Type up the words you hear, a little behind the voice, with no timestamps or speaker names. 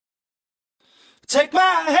Take my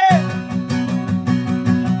hand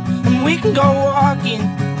and we can go walking,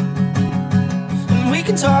 and we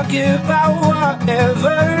can talk about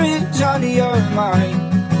whatever is on your mind.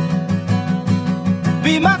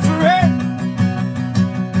 Be my friend,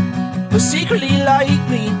 but secretly like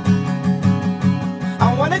me.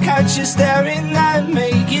 I wanna catch you staring and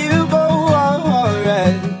make you go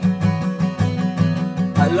alright.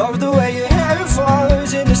 I love the way your hair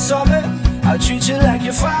falls in the summer. I'll treat you like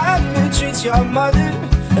your father treats your mother,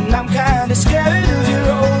 and I'm kinda scared of your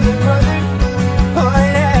older brother. Oh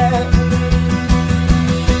yeah,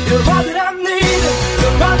 you're all that I'm needing,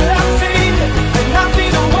 you're all that I'm feeling, and I'll be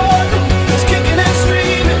the one who's kicking and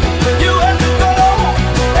screaming when you have to go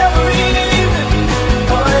every evening.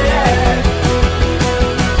 Oh yeah,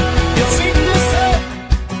 your feet in the sand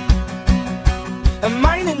and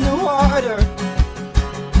mine in the water.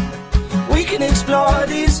 We can explore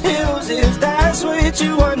these hills if that's what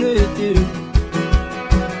you wanna do.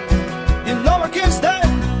 You know I can't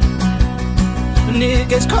stand when it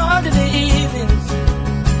gets cold in the evenings,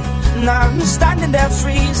 and I'm standing there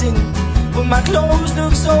freezing, but my clothes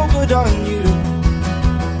look so good on you.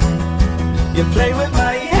 You play with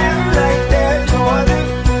my hair like there's no other,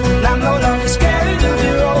 and I'm no longer scared of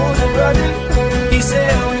your older brother. He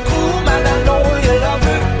said, "Oh, cool man, I know you love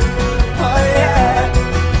her." Oh yeah,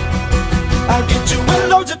 I'll get you in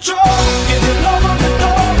loads of trouble, give you love on the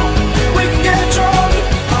door. We can get drunk,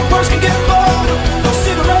 our words can get bold. No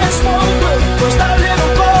cigarette smoke, but first that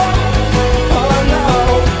little ball. Oh no,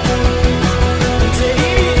 take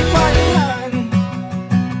my hand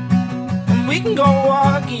and we can go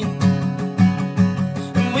walking,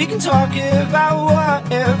 and we can talk about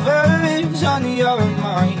whatever is on your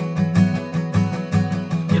mind.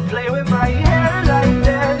 You play with my hair like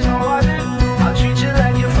there's no other. I'll treat you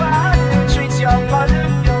like your father treats your mother.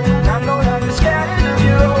 I'm no longer scared of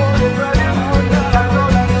your older brother. I'm no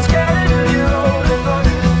longer scared of your older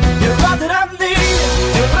brother. You're all that I'm needing,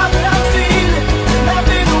 you're all that I'm feeling, and I'll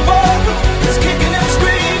be the one who's kicking and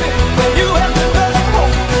screaming when you have to go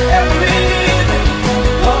home every evening.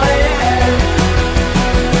 Oh yeah,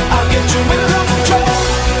 I'll get you in lots of trouble,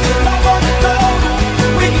 your love on the door.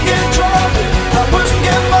 We can get drunk, our words can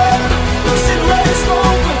get more. No cigarette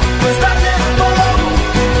smoke, we'll stop letting go.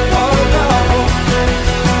 Oh no,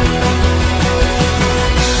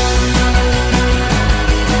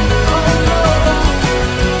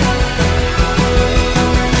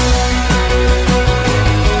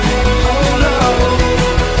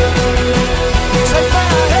 take my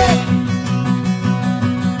hand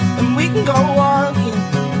and we can go walking,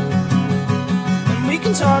 and we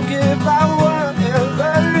can talk about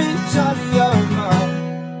whatever is on your mind.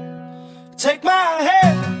 Take my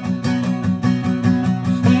hand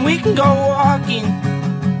and we can go walking,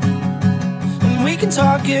 and we can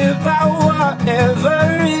talk about whatever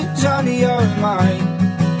is on your mind.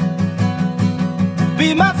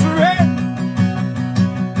 Be my friend,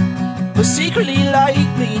 but secretly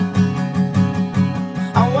like me.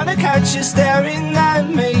 I wanna catch you staring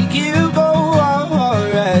and make you go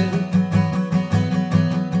alright.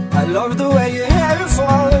 I love the way your hair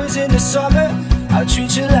falls in the summer. I'll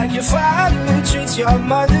treat you like your father treats your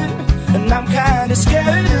mother, and I'm kinda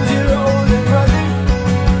scared of your older brother.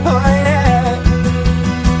 Oh yeah,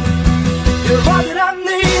 you're all that I'm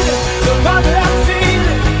needing, you're all that I'm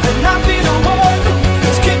feeling, and I'll be the one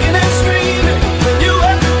who's kicking and screaming when you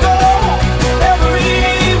have to go every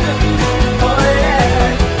evening. Oh yeah,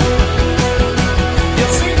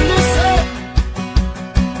 your feet in the sand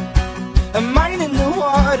and mine in the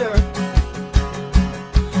water.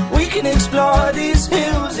 We can explore these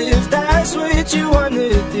hills if that's what you wanna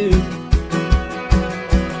do.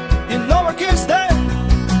 You know I can't stand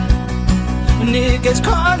when it gets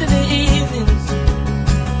cold in the evenings,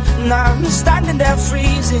 and I'm standing there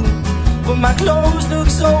freezing, but my clothes look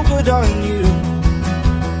so good on you.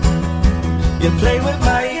 You play with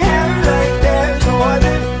my